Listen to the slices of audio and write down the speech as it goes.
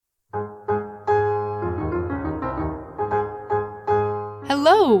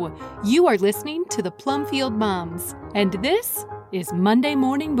Hello! You are listening to the Plumfield Moms, and this is Monday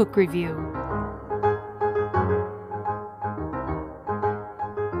Morning Book Review.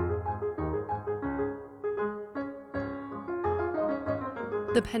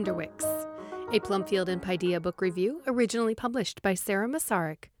 The Penderwicks, a Plumfield and Paideia book review originally published by Sarah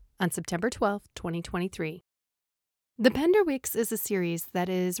Masaryk on September 12, 2023. The Penderwicks is a series that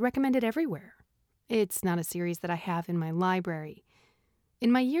is recommended everywhere. It's not a series that I have in my library.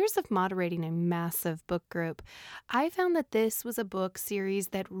 In my years of moderating a massive book group, I found that this was a book series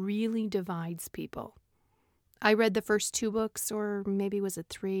that really divides people. I read the first 2 books, or maybe was it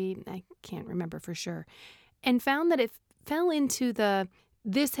 3, I can't remember for sure, and found that it fell into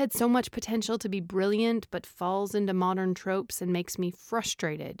this had so much potential to be brilliant but falls into modern tropes and makes me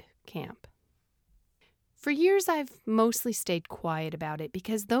frustrated camp. For years, I've mostly stayed quiet about it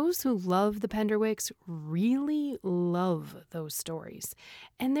because those who love the Penderwicks really love those stories.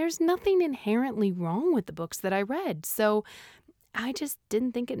 And there's nothing inherently wrong with the books that I read, so I just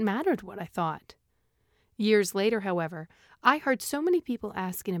didn't think it mattered what I thought. Years later, however, I heard so many people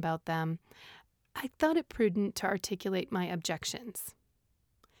asking about them, I thought it prudent to articulate my objections.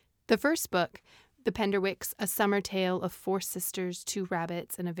 The first book, The Penderwicks, A Summer Tale of 4 Sisters, 2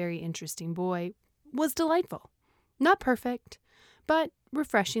 Rabbits, and a Very Interesting Boy, was delightful. Not perfect, but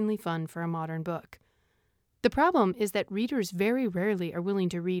refreshingly fun for a modern book. The problem is that readers very rarely are willing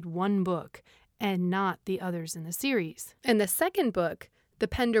to read one book and not the others in the series. And the second book, The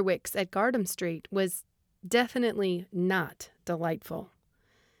Penderwicks at Gardam Street, was definitely not delightful.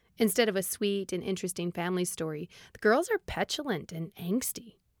 Instead of a sweet and interesting family story, the girls are petulant and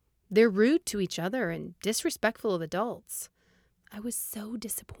angsty. They're rude to each other and disrespectful of adults. I was so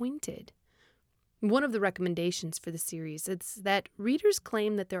disappointed. One of the recommendations for the series is that readers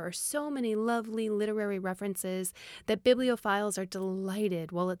claim that there are so many lovely literary references that bibliophiles are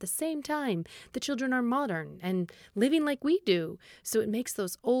delighted, while at the same time the children are modern and living like we do, so it makes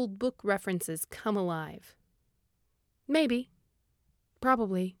those old book references come alive. Maybe.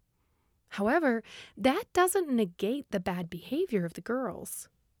 Probably. However, that doesn't negate the bad behavior of the girls.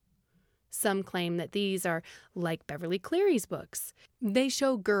 Some claim that these are like Beverly Cleary's books. They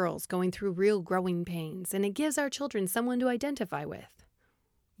show girls going through real growing pains, and it gives our children someone to identify with.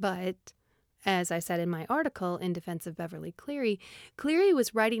 But, as I said in my article in defense of Beverly Cleary, Cleary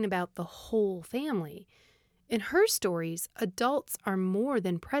was writing about the whole family. In her stories, adults are more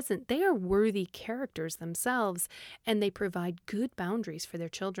than present. They are worthy characters themselves, and they provide good boundaries for their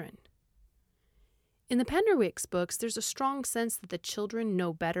children. In the Penderwicks books, there's a strong sense that the children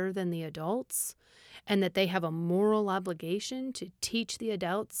know better than the adults, and that they have a moral obligation to teach the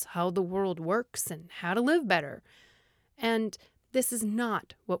adults how the world works and how to live better. And this is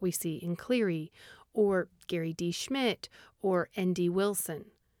not what we see in Cleary, or Gary D. Schmidt, or N.D. Wilson.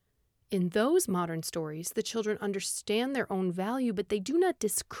 In those modern stories, the children understand their own value, but they do not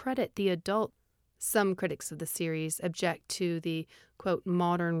discredit the adult. Some critics of the series object to the, quote,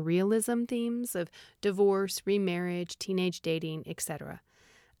 modern realism themes of divorce, remarriage, teenage dating, etc.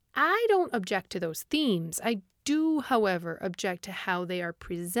 I don't object to those themes. I do, however, object to how they are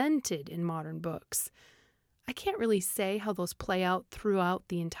presented in modern books. I can't really say how those play out throughout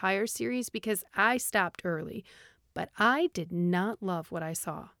the entire series because I stopped early, but I did not love what I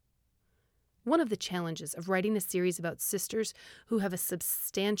saw. One of the challenges of writing a series about sisters who have a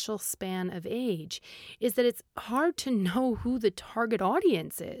substantial span of age is that it's hard to know who the target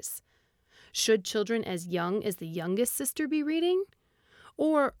audience is. Should children as young as the youngest sister be reading?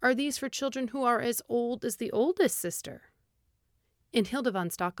 Or are these for children who are as old as the oldest sister? In Hilda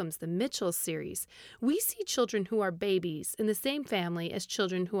von Stockham's The Mitchells series, we see children who are babies in the same family as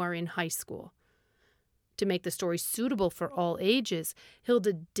children who are in high school. To make the story suitable for all ages,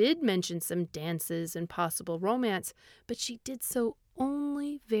 Hilda did mention some dances and possible romance, but she did so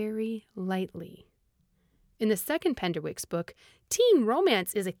only very lightly. In the second Penderwicks book, teen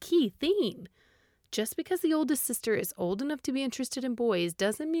romance is a key theme. Just because the oldest sister is old enough to be interested in boys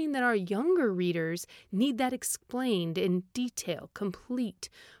doesn't mean that our younger readers need that explained in detail, complete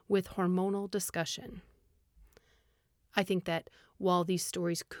with hormonal discussion. I think that while these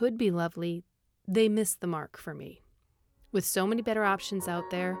stories could be lovely, they missed the mark for me. With so many better options out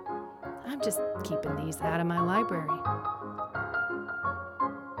there, I'm just keeping these out of my library.